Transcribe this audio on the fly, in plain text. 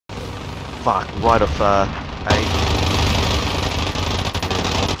fuck, right off A.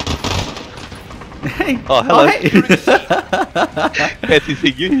 Hey. Oh, hello. Oh, hey. Fancy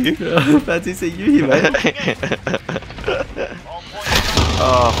seeing you here. Fancy seeing you here, mate.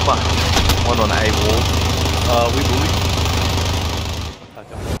 Oh fuck. One on A wall. We bully.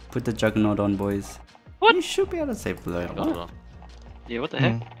 Put the juggernaut on, boys. What? You should be able to save the load. Hold on. Yeah, what the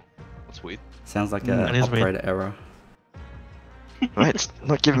heck? That's weird. Sounds like That an is operator weird. error. Right, it's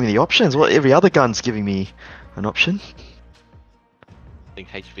not giving me the options. What every other gun's giving me an option. I think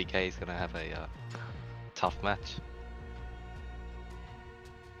HVK is gonna have a tough match.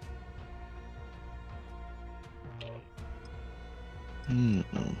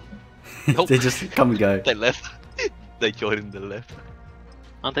 Nope. They just come and go. They left. They joined and they left.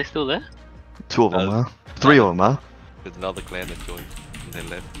 Aren't they still there? Two of them are. Three of them are. There's another clan that joined and they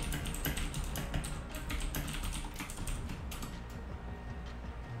left.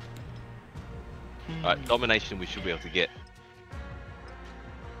 Alright, domination we should be able to get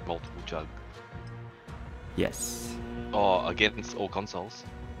multiple jug. Yes. Oh, against all consoles.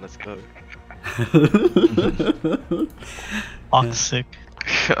 Let's go. Toxic.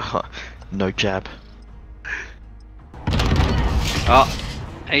 No jab. Oh,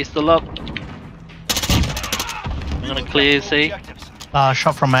 A's still up. I'm gonna clear C.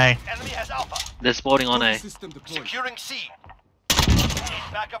 Shot from A. Enemy has Alpha. They're spawning on A. Securing C.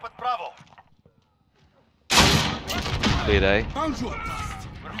 Back up at Bravo. Cleared A.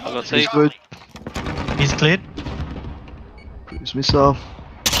 I got C. He's good. He's cleared. Cruise missile.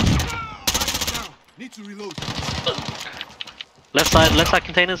 Left side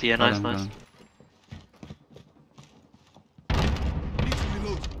containers. Yeah, nice, Hold on, nice.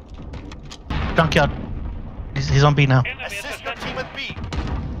 Junkyard. He's on B now. Assist your team at B.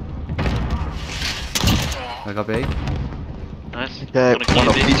 I got B. Nice. Okay, Gonna clear one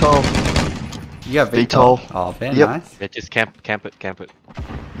off B. VTOL. You got VTOL. VTOL. Oh, very Yep. nice. Yeah, just camp it.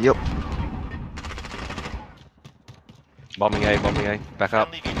 Yep. Bombing A. Back up.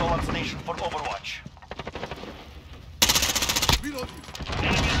 Friendly VTOL on station for Overwatch.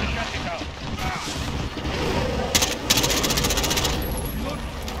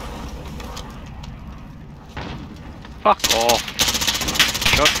 Fuck off.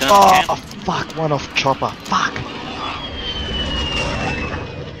 Shotgun. Oh, can. fuck, one off chopper. Fuck.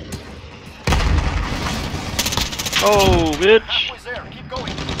 Oh, bitch. Halfway's there. Keep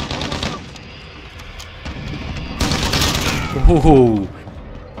going. Ooh.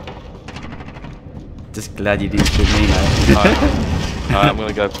 Just glad you didn't shoot me, mate. Alright, I'm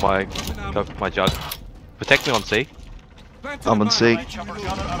gonna go for my jug. Protect me on C. I'm on C. Chopper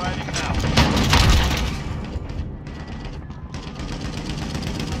gunner arriving now.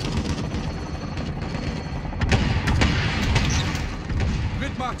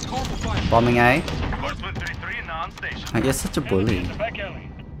 Bombing A. Horseman 3-3 now on station. Mate, you're such a bully. Back alley.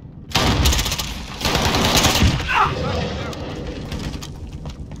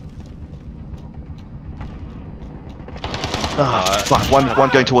 Ah, fuck, one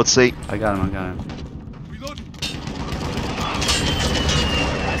going towards C. I got him.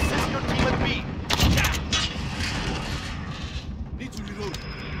 Assist your team at B.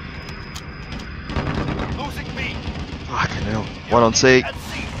 Losing B. Fucking hell. One on C. At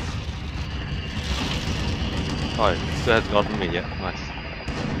C. Oh, still hasn't gotten me yet. Nice.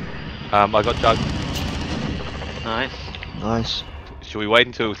 I got jug. Nice. Nice. Should we wait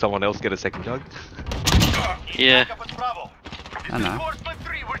until someone else get a second jug? Yeah. Back up at Bravo. I know. Horseman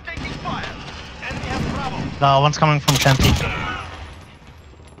 3, we're taking fire. Enemy has Bravo. One's coming from Shanty.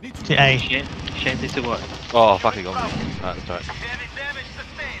 To A. Shanty to what? Oh, fuck, he got me. Alright, that's alright. Heavy damage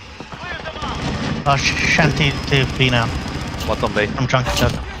sustained. Clear them out. Shanty to B now. What's on B? From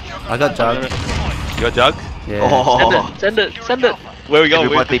Junkyard. I got jug. You got jug? Yeah. Oh, Send it. Where we go?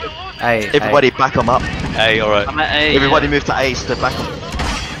 everybody, Hey, everybody back them up. Hey, alright. I'm at A. Everybody move to A, so back them.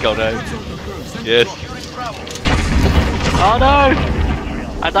 Go now. Yes. Oh no!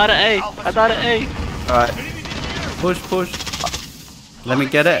 I died at A. Alright, Push. Let me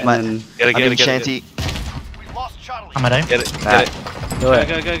get it and mate. then Get it, I'm get in it, get it. Shanty. We lost Charlie. I'm at A. Get it, get it. do Go,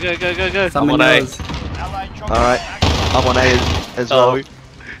 it. go. Summon I'm on A. yours. Allied chopper Alright, active. I'm on A as well. Oh,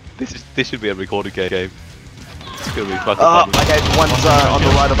 this should be a recorded game. It's gonna be fucking Oh, fun. okay, one's on the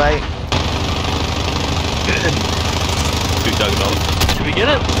right of A. Two juggernauts. Did we get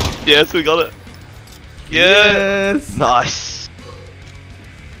it? Yes, we got it. Yeah. Yes. Nice.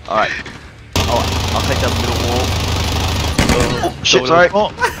 Alright. I'll take down the middle wall. Oh, shit, sorry.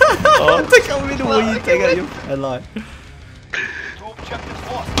 Oh, Take out me the wall, you take out your headline. Two objectives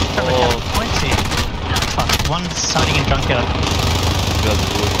lost. points here. Fuck. One's hiding in Junkyard.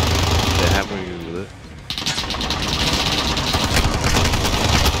 They're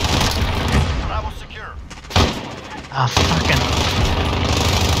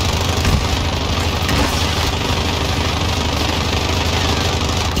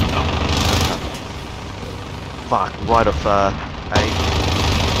fuck, right off A.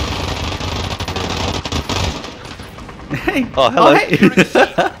 Hey. Oh, hello. hey.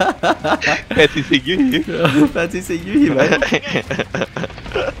 Fancy seeing you here. Fancy seeing you here, mate.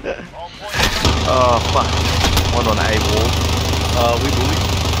 All points. Oh fuck. One on A wall. We bully.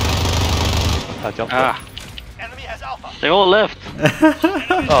 I jumped Ah, Enemy has Alpha. they all left.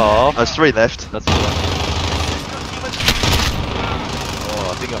 Oh, There's 3 left. that's all right. Your team is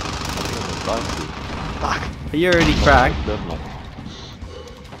Oh, I think I'm trying to. Fuck. Are you already cracked? Thermite.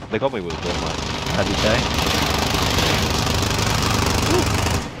 They got me with thermite. How'd you say?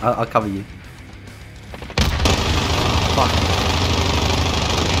 I'll cover you.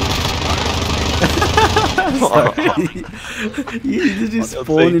 Sorry. You literally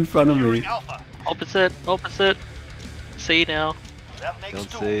spawned in front of me. securing Alpha. Opposite. C now. That makes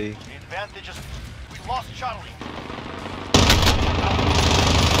Don't 2. see. The advantage is we lost Charlie.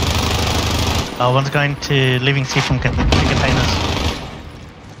 One's going to living sea from containers.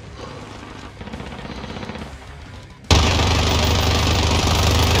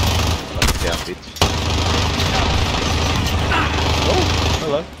 Like down, bitch. Oh,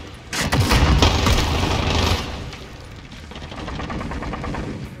 hello.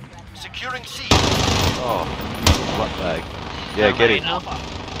 Securing C. Oh, what bag? Yeah, get it. Alpha.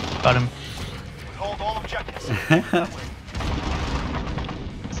 Got him. We hold all objectives.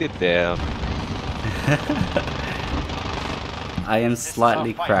 Sit down. I am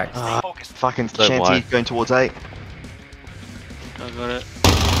slightly This is our fight. cracked. Stay focused. Fucking Don't Shanty worry. going towards A. I got it.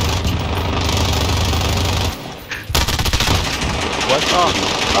 What?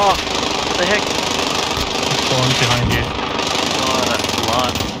 Oh, what the heck? Spawned behind you. Oh, that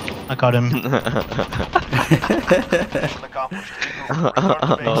blood. I got him. Mission accomplished. Regroup. Return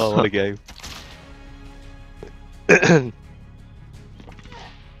to base. Oh, what a game.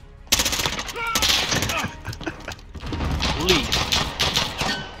 Bullies.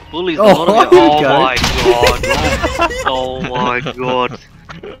 Bullies. Oh, a lot of it. you Oh go. my god. Oh my god.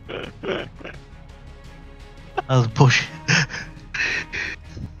 That was push.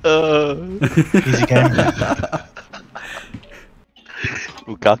 Easy game.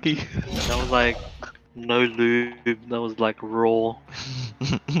 Bukaki? That was like no lube. That was like raw.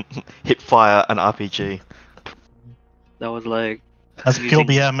 Hip fire and RPG. That was like That's kill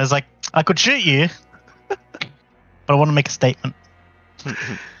BM. Is like, I could shoot you, but I want to make a statement. that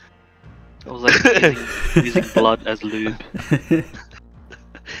was like using blood as lube.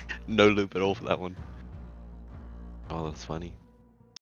 No loop at all for that one. Oh, that's funny.